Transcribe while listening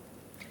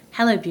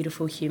Hello,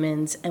 beautiful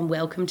humans, and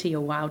welcome to your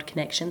Wild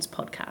Connections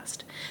podcast,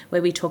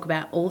 where we talk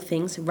about all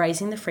things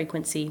raising the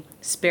frequency,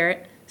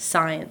 spirit,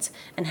 science,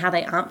 and how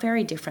they aren't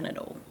very different at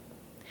all.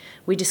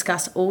 We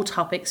discuss all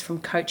topics from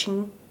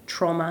coaching,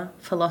 trauma,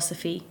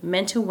 philosophy,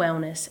 mental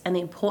wellness, and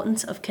the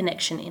importance of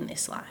connection in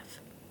this life.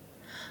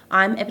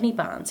 I'm Ebony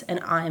Barnes, and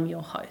I am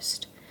your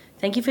host.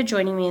 Thank you for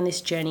joining me in this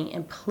journey,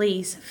 and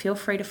please feel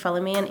free to follow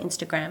me on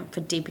Instagram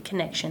for deeper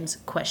connections,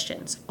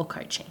 questions, or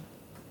coaching.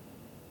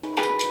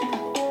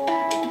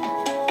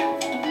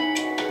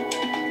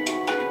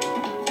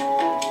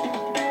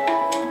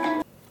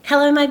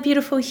 Hello, my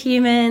beautiful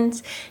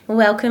humans.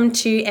 Welcome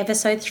to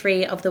episode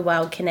 3 of the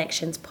Wild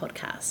Connections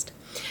podcast.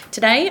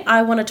 Today,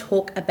 I want to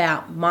talk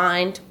about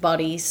mind,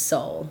 body,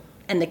 soul,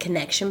 and the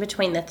connection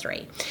between the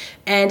three.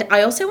 And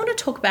I also want to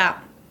talk about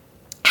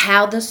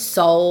how the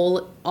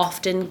soul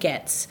often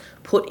gets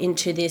put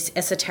into this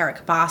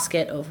esoteric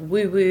basket of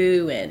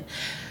woo-woo and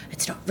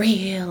it's not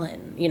real,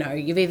 and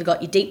you've either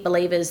got your deep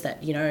believers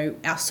that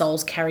our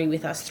souls carry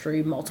with us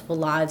through multiple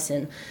lives,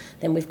 and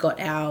then we've got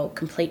our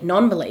complete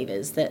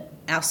non-believers that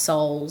our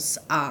souls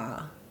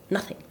are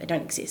nothing, they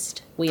don't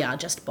exist, we are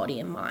just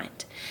body and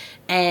mind.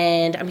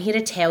 And I'm here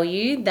to tell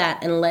you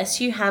that unless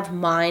you have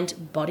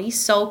mind, body,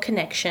 soul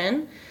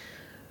connection,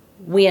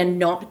 we are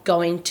not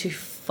going to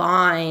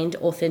find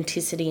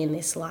authenticity in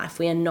this life.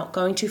 We are not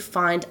going to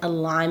find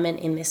alignment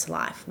in this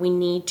life. We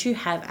need to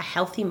have a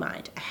healthy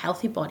mind, a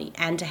healthy body,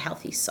 and a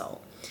healthy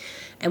soul.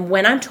 And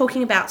when I'm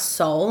talking about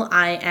soul,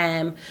 I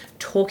am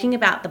talking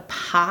about the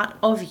part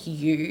of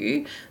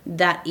you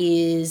that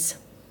is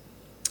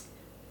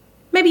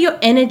maybe your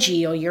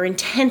energy or your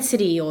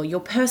intensity or your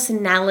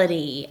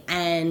personality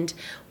and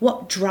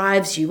what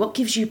drives you, what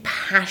gives you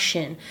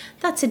passion.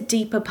 That's a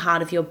deeper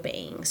part of your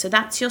being. So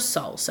that's your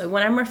soul. So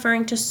when I'm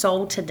referring to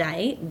soul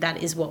today,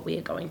 that is what we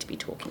are going to be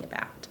talking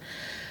about.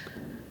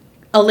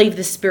 I'll leave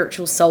the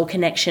spiritual soul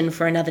connection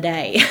for another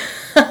day.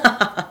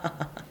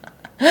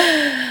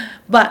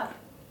 But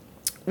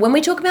when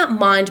we talk about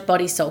mind,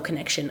 body, soul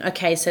connection,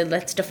 okay, so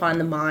let's define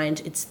the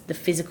mind. It's the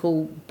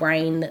physical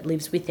brain that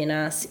lives within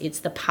us. It's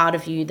the part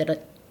of you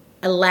that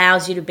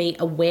allows you to be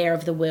aware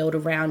of the world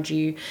around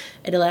you.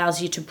 It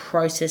allows you to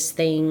process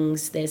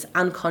things. There's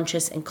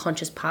unconscious and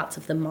conscious parts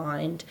of the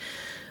mind.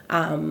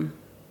 And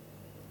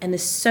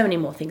there's so many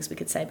more things we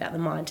could say about the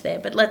mind there,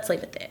 but let's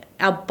leave it there.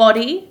 Our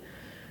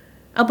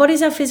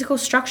body's our physical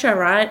structure,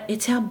 right?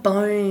 It's our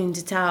bones,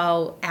 it's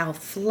our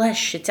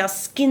flesh, it's our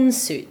skin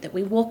suit that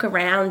we walk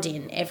around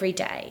in every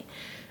day.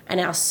 And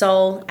our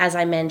soul, as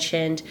I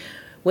mentioned,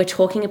 we're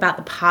talking about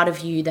the part of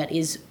you that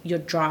is your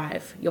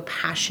drive, your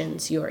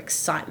passions, your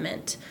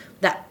excitement,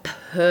 that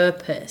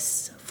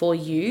purpose for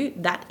you,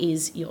 that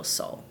is your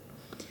soul.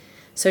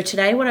 So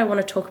today what I want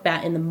to talk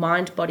about in the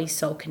mind, body,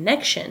 soul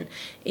connection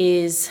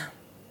is,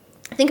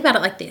 think about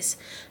it like this.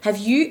 Have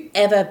you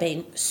ever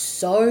been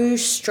so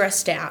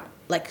stressed out,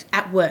 like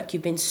at work,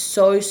 you've been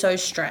so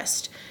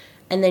stressed,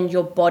 and then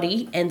your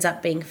body ends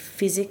up being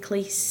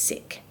physically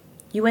sick?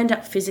 You end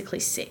up physically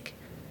sick.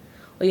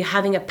 Or you're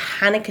having a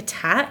panic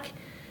attack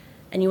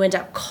and you end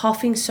up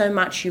coughing so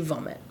much you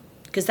vomit.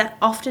 Because that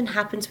often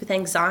happens with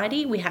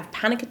anxiety. We have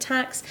panic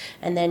attacks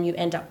and then you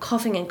end up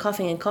coughing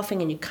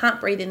and you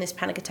can't breathe in this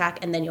panic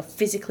attack, and then you're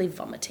physically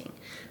vomiting.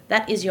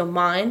 That is your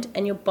mind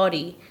and your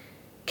body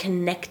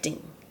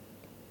connecting.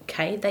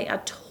 Okay? They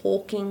are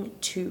talking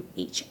to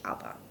each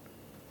other.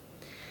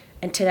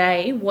 And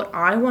today, what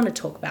I want to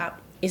talk about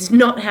is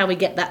not how we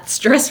get that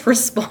stress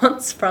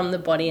response from the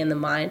body and the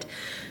mind,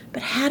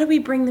 but how do we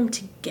bring them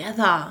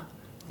together?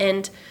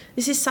 And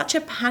this is such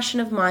a passion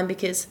of mine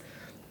because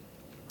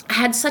I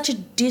had such a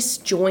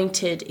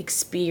disjointed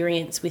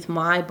experience with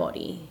my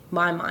body,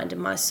 my mind,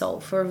 and my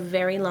soul for a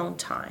very long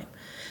time.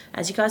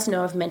 As you guys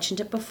know, I've mentioned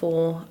it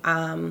before.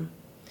 I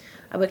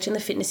worked in the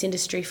fitness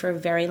industry for a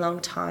very long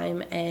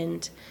time,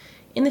 and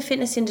in the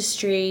fitness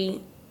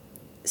industry,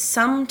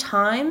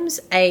 sometimes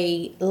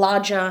a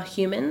larger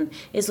human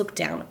is looked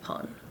down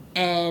upon,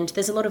 and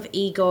there's a lot of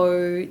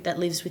ego that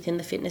lives within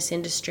the fitness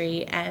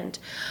industry. And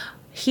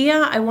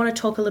here I want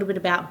to talk a little bit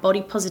about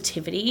body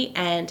positivity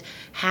and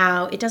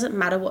how it doesn't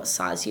matter what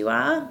size you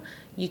are.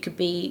 You could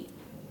be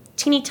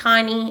teeny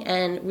tiny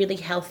and really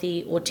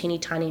healthy, or teeny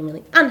tiny and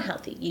really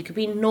unhealthy. You could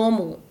be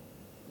normal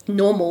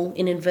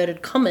in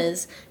inverted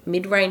commas,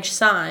 mid-range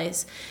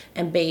size,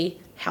 and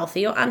be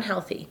healthy or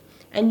unhealthy.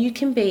 And you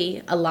can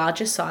be a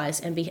larger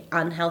size and be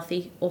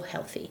unhealthy or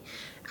healthy.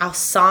 Our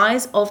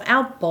size of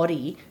our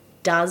body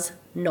does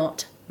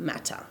not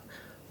matter.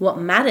 What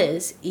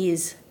matters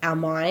is our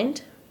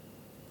mind,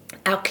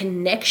 our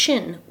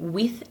connection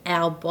with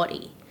our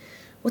body.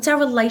 What's our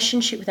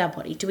relationship with our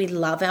body? Do we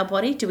love our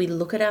body? Do we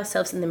look at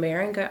ourselves in the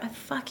mirror and go, I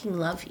fucking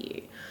love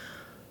you?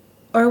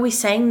 Or are we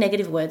saying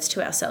negative words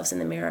to ourselves in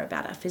the mirror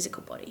about our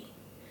physical body?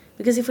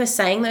 Because if we're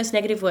saying those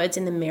negative words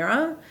in the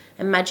mirror,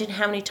 imagine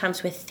how many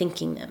times we're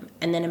thinking them.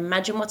 And then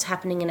imagine what's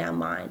happening in our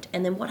mind.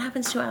 And then what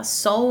happens to our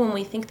soul when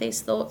we think these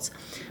thoughts?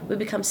 We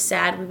become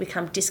sad, we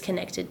become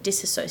disconnected,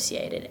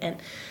 disassociated, and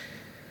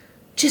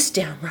just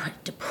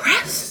downright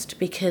depressed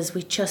because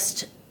we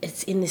just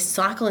it's in this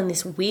cycle, in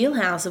this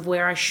wheelhouse of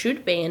where I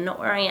should be and not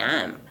where I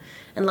am,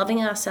 and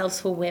loving ourselves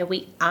for where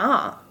we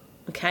are.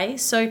 Okay,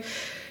 so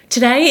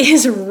today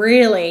is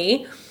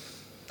I'm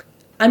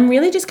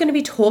really just going to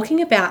be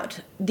talking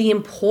about the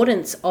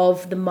importance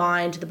of the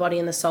mind, the body,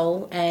 and the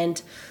soul,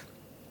 and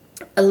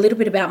a little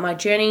bit about my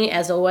journey.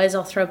 As always,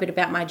 I'll throw a bit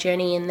about my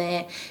journey in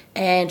there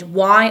and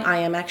why I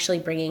am actually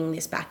bringing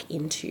this back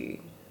into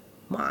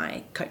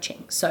my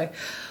coaching. So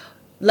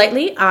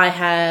lately I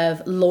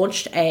have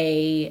launched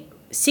a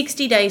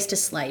 60 Days to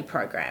Slay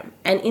program.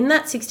 And in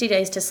that 60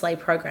 Days to Slay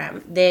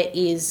program,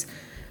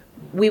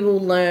 we will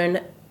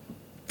learn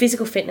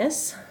physical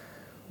fitness,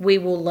 we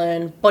will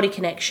learn body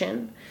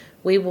connection,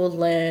 we will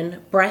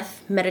learn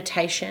breath,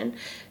 meditation,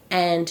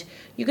 and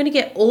you're going to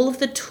get all of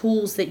the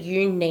tools that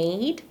you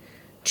need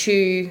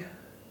to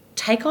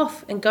take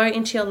off and go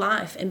into your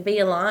life and be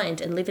aligned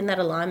and live in that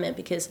alignment,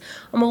 because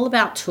I'm all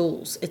about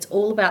tools. It's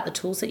all about the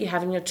tools that you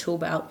have in your tool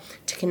belt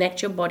to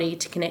connect your body,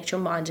 to connect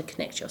your mind, to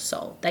connect your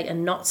soul. They are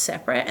not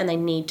separate, and they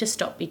need to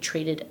stop being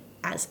treated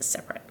as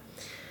separate.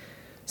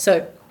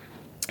 So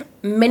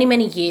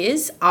many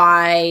years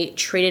I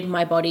treated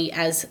my body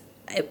as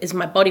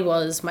my body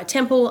was my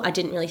temple. I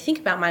didn't really think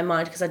about my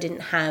mind because I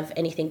didn't have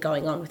anything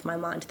going on with my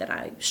mind that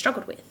I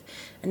struggled with.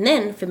 And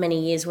then for many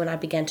years when I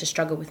began to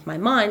struggle with my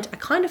mind, I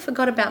kind of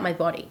forgot about my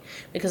body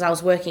because I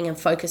was working and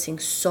focusing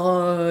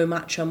so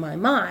much on my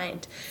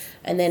mind.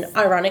 And then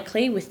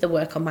ironically, with the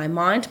work on my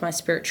mind, my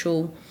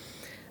spiritual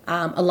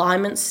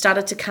alignments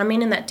started to come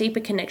in, and that deeper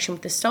connection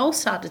with the soul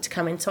started to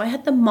come in. So I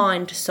had the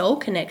mind-soul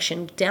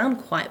connection down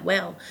quite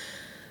well.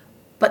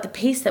 But the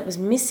piece that was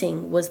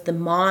missing was the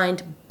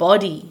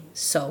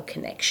mind-body-soul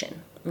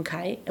connection,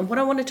 okay? And what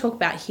I want to talk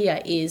about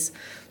here is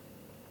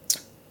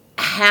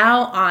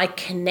how I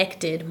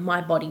connected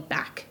my body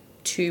back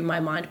to my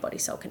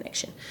mind-body-soul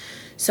connection.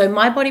 So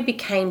my body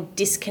became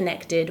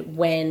disconnected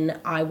when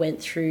I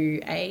went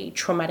through a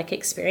traumatic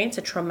experience,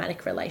 a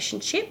traumatic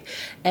relationship,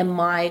 and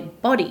my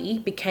body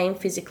became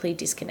physically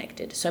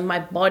disconnected. So my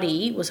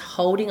body was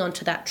holding on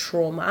to that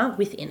trauma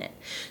within it.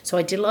 So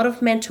I did a lot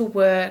of mental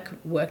work,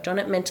 worked on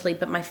it mentally,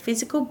 but my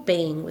physical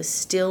being was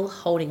still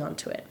holding on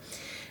to it.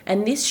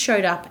 And this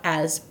showed up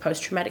as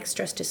post-traumatic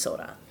stress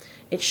disorder.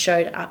 It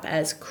showed up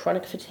as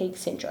chronic fatigue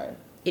syndrome.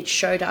 It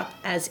showed up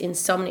as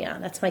insomnia.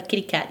 That's my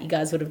kitty cat. You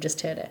guys would have just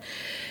heard it.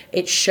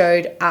 It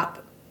showed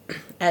up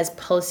as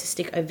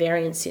polycystic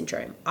ovarian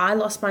syndrome. I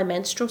lost my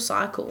menstrual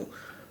cycle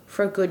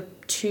for a good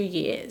 2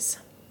 years.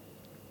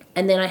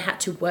 And then I had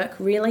to work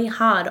really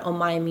hard on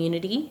my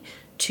immunity,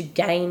 to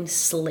gain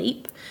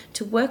sleep,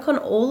 to work on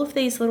all of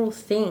these little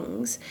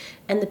things.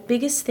 And the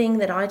biggest thing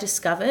that I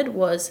discovered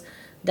was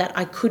that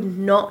I could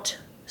not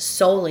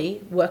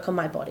solely work on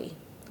my body.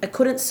 I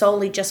couldn't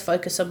solely just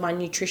focus on my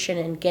nutrition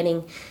and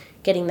getting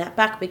that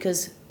back,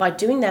 because by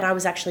doing that I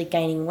was actually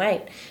gaining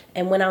weight,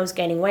 and when I was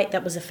gaining weight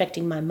that was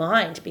affecting my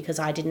mind because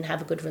I didn't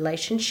have a good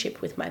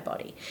relationship with my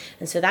body,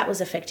 and so that was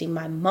affecting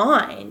my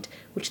mind,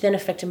 which then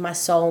affected my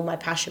soul, my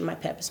passion, my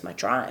purpose, my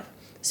drive.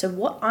 So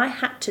what I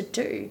had to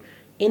do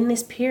in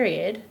this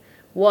period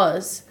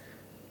was,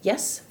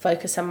 yes,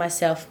 focus on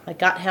myself, my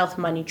gut health,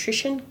 my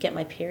nutrition, get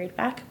my period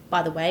back.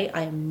 By the way,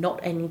 I am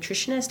not a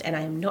nutritionist and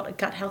I am not a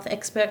gut health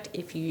expert.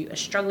 If you are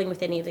struggling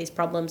with any of these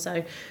problems,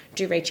 so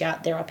do reach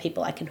out. There are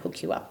people I can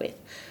hook you up with.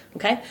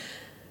 Okay?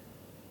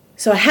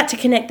 So I had to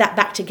connect that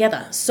back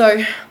together.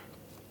 So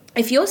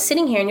if you're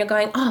sitting here and you're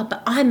going, oh,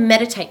 but I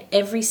meditate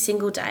every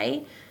single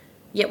day,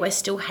 yet we're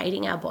still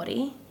hating our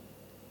body,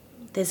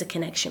 there's a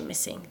connection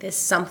missing. There's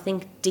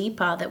something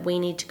deeper that we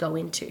need to go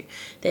into.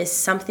 There's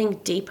something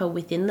deeper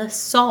within the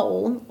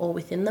soul or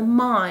within the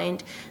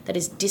mind that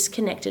is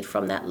disconnected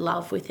from that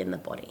love within the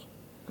body,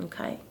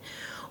 okay?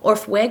 Or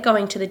if we're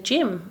going to the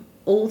gym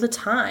all the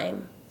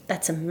time,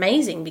 that's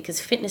amazing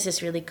because fitness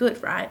is really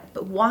good, right?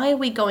 But why are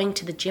we going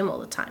to the gym all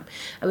the time?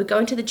 Are we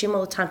going to the gym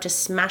all the time to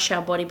smash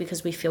our body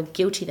because we feel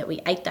guilty that we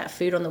ate that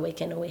food on the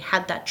weekend or we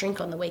had that drink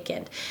on the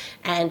weekend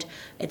and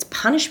it's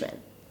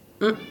punishment?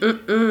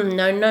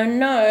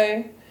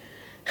 No.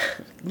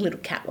 Little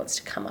cat wants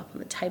to come up on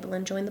the table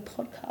and join the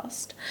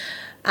podcast.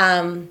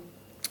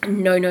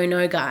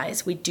 No,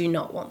 guys. We do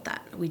not want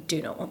that. We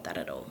do not want that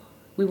at all.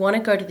 We want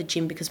to go to the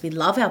gym because we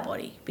love our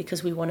body,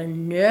 because we want to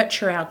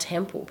nurture our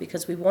temple,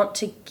 because we want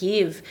to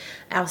give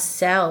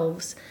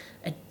ourselves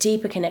a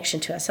deeper connection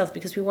to ourselves,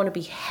 because we want to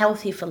be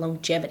healthy for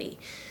longevity.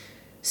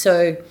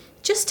 So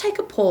just take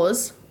a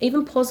pause,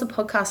 even pause the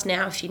podcast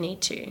now if you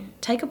need to.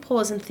 Take a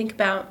pause and think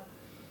about,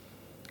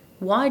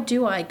 why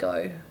do I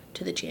go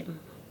to the gym?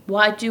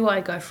 Why do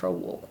I go for a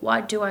walk?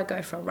 Why do I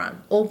go for a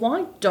run? Or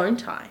why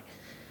don't I?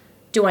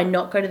 Do I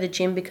not go to the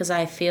gym because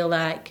I feel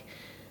like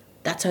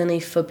that's only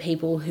for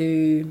people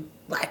who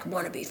like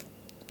want to be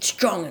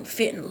strong and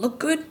fit and look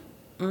good?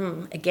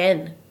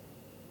 Again,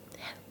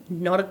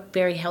 not a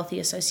very healthy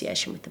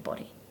association with the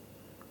body.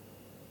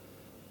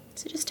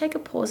 So just take a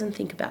pause and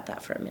think about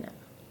that for a minute.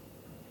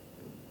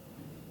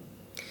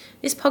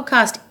 This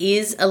podcast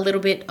is a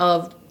little bit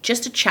of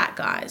just a chat,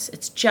 guys.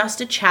 It's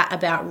just a chat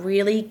about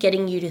really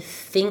getting you to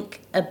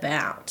think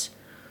about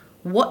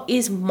What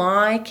is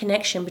my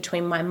connection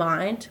between my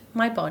mind,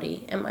 my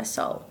body, and my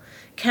soul?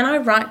 Can I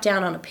write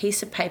down on a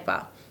piece of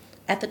paper,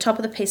 at the top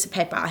of the piece of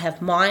paper, I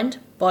have mind,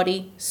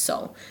 body,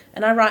 soul,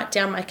 and I write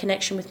down my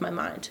connection with my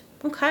mind.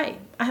 Okay,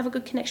 I have a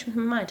good connection with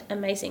my mind.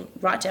 Amazing.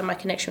 Write down my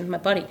connection with my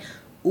body.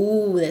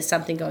 Ooh, there's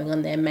something going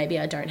on there. Maybe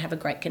I don't have a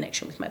great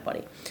connection with my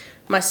body.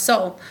 My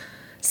soul.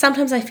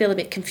 Sometimes I feel a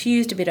bit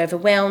confused, a bit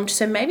overwhelmed.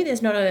 So maybe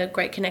there's not a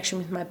great connection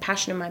with my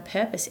passion and my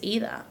purpose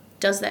either.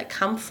 Does that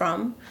come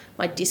from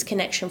my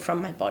disconnection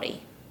from my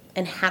body?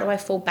 And how do I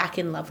fall back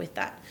in love with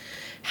that?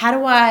 How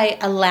do I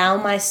allow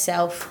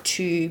myself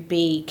to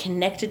be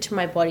connected to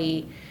my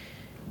body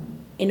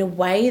in a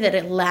way that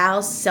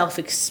allows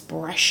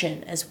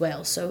self-expression as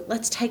well? So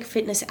let's take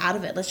fitness out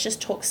of it. Let's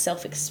just talk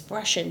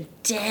self-expression,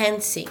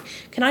 dancing.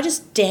 Can I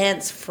just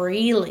dance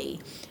freely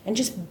and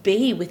just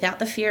be without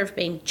the fear of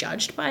being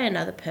judged by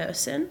another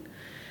person?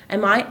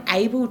 Am I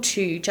able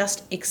to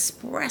just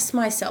express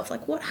myself?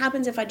 Like, what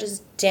happens if I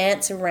just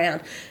dance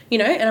around?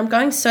 And I'm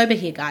going sober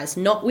here, guys,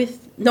 not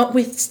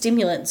with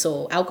stimulants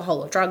or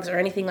alcohol or drugs or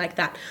anything like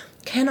that.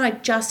 Can I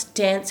just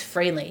dance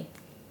freely?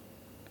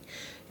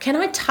 Can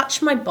I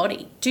touch my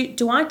body?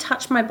 Do I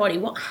touch my body?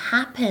 What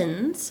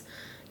happens?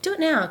 Do it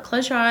now.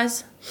 Close your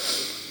eyes.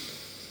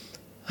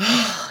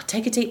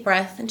 Take a deep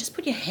breath and just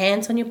put your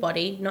hands on your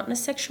body, not in a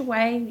sexual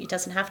way. It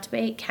doesn't have to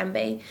be, it can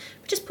be.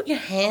 But just put your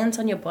hands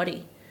on your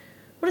body.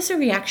 What is the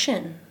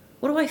reaction?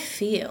 What do I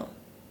feel?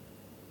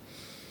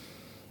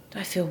 Do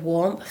I feel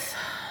warmth?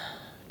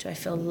 Do I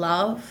feel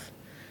love?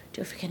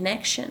 Do I feel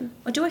connection?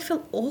 Or do I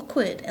feel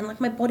awkward and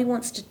like my body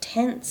wants to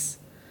tense?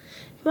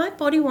 If my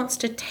body wants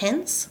to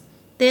tense,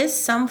 there's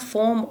some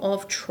form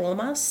of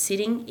trauma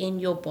sitting in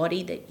your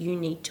body that you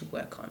need to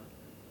work on.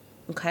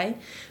 Okay?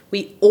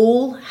 We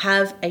all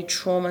have a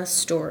trauma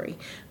story.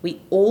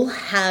 We all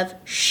have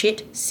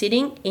shit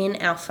sitting in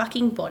our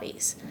fucking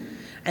bodies.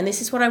 And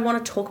this is what I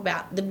want to talk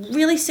about. The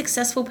really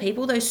successful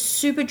people, those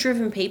super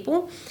driven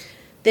people,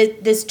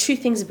 there's two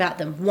things about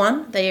them.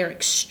 One, they are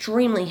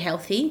extremely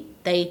healthy.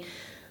 They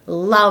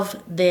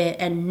love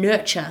and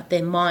nurture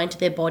their mind,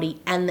 their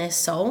body, and their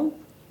soul.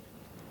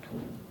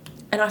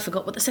 And I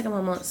forgot what the second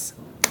one was.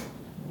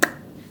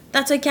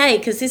 That's okay,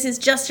 because this is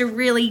just a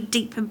really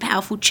deep and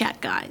powerful chat,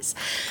 guys.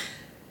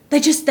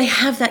 They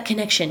have that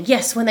connection.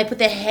 Yes, when they put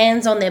their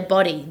hands on their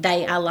body,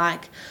 they are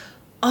like,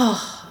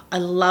 oh, I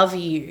love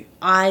you.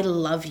 I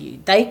love you.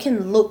 They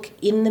can look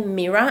in the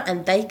mirror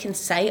and they can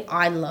say,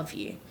 I love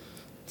you.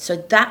 So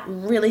that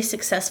really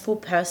successful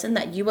person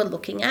that you are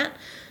looking at,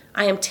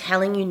 I am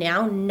telling you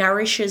now,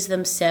 nourishes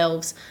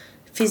themselves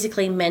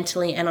physically,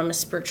 mentally, and on a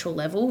spiritual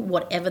level,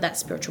 whatever that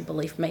spiritual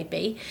belief may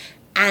be.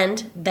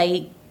 And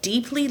they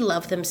deeply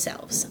love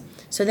themselves.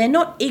 So they're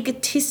not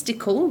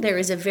egotistical. There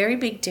is a very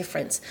big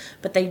difference,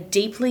 but they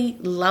deeply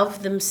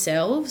love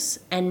themselves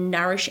and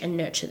nourish and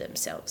nurture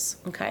themselves.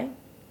 Okay?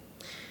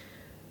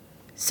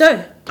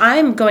 So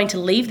I'm going to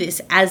leave this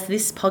as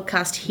this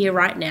podcast here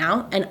right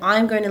now, and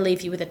I'm going to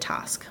leave you with a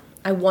task.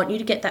 I want you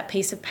to get that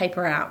piece of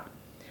paper out.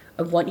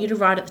 I want you to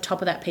write at the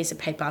top of that piece of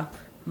paper,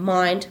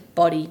 mind,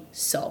 body,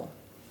 soul.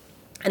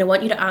 And I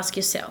want you to ask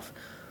yourself,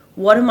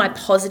 what are my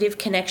positive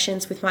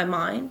connections with my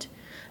mind?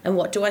 And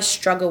what do I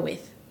struggle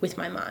with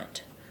my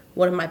mind?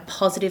 What are my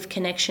positive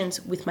connections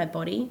with my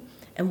body?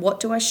 And what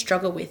do I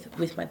struggle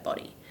with my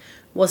body?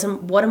 What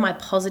are my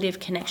positive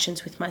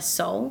connections with my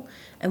soul?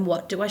 And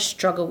what do I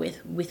struggle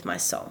with my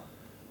soul?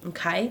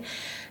 Okay?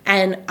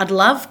 And I'd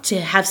love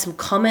to have some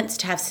comments,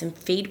 to have some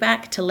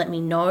feedback, to let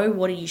me know,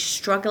 what are you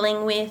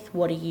struggling with?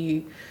 What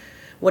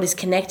is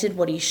connected?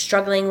 What are you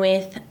struggling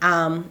with?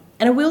 And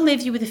I will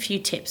leave you with a few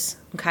tips.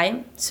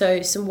 Okay?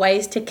 So some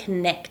ways to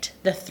connect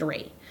the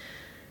three.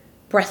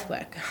 Breath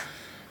work.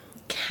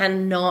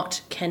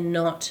 Cannot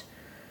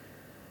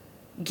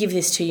give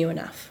this to you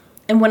enough.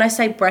 And when I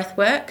say breath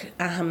work,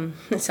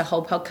 it's a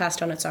whole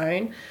podcast on its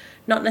own.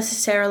 Not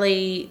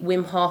necessarily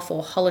Wim Hof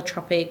or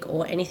holotropic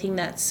or anything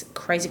that's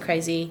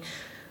crazy.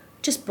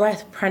 Just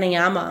breath,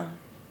 pranayama.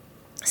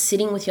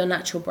 Sitting with your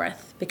natural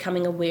breath,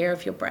 becoming aware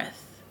of your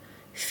breath.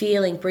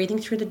 Feeling, breathing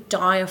through the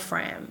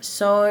diaphragm.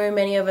 So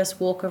many of us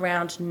walk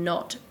around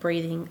not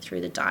breathing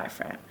through the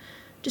diaphragm.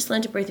 Just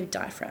learn to breathe through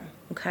diaphragm,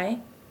 okay?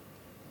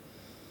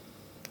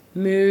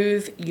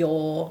 Move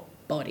your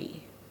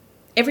body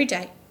every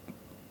day.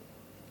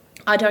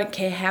 I don't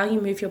care how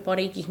you move your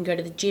body. You can go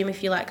to the gym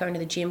if you like going to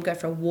the gym. Go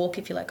for a walk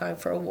if you like going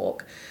for a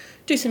walk.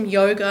 Do some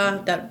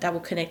yoga. That will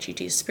connect you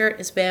to your spirit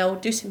as well.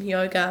 Do some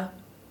yoga.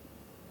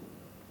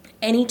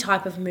 Any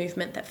type of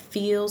movement that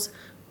feels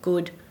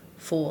good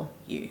for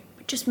you.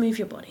 Just move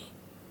your body.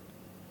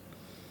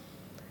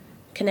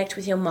 Connect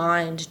with your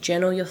mind.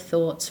 Journal your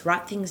thoughts.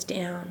 Write things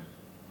down.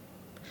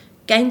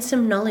 Gain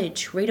some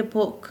knowledge. Read a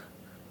book.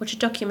 Watch a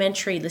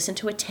documentary. Listen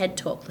to a TED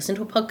Talk. Listen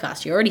to a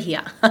podcast. You're already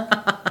here.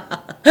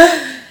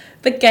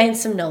 But gain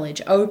some knowledge.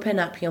 Open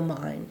up your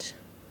mind.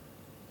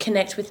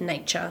 Connect with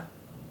nature.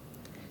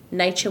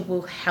 Nature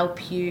will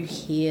help you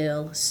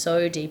heal,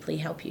 so deeply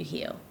help you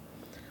heal.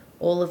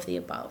 All of the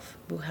above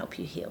will help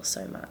you heal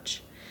so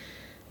much.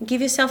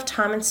 Give yourself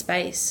time and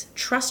space.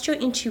 Trust your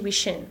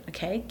intuition,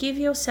 okay? Give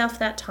yourself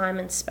that time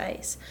and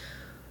space.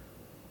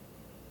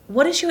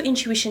 What is your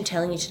intuition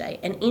telling you today?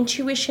 And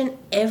intuition,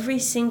 every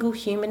single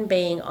human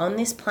being on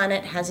this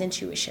planet has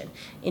intuition.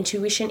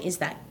 Intuition is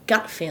that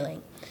gut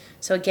feeling.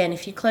 So again,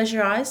 if you close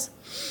your eyes,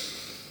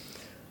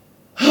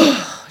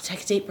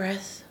 take a deep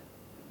breath.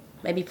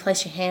 Maybe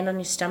place your hand on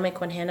your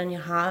stomach, one hand on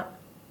your heart.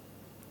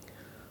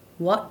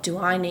 What do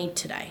I need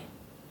today?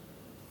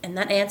 And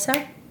that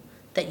answer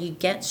that you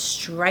get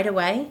straight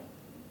away,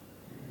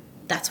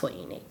 that's what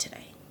you need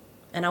today.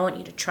 And I want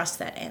you to trust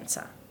that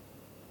answer.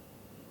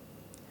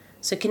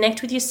 So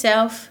connect with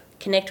yourself,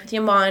 connect with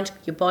your mind,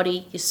 your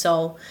body, your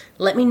soul.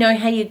 Let me know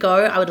how you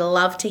go. I would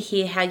love to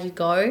hear how you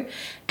go.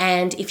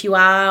 And if you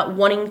are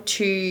wanting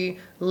to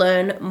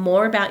learn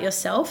more about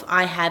yourself,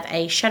 I have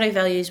a Shadow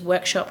Values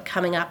workshop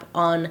coming up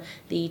on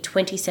the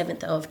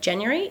 27th of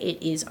January.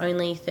 It is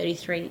only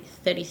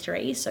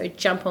 $33.33, so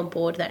jump on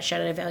board that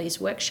Shadow Values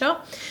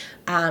workshop.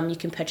 You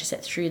can purchase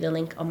it through the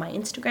link on my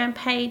Instagram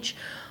page.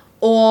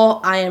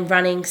 Or I am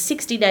running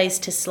 60 Days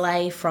to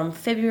Slay from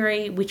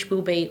February, which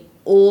will be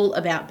all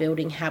about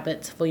building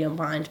habits for your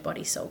mind,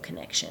 body, soul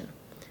connection.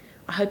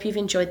 I hope you've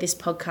enjoyed this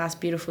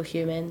podcast, beautiful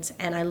humans,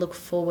 and I look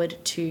forward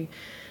to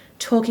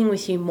talking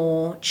with you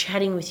more,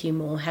 chatting with you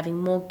more, having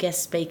more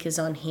guest speakers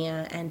on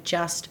here, and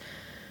just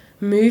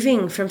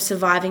moving from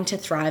surviving to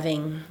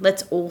thriving.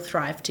 Let's all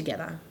thrive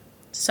together.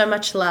 So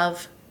much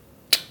love.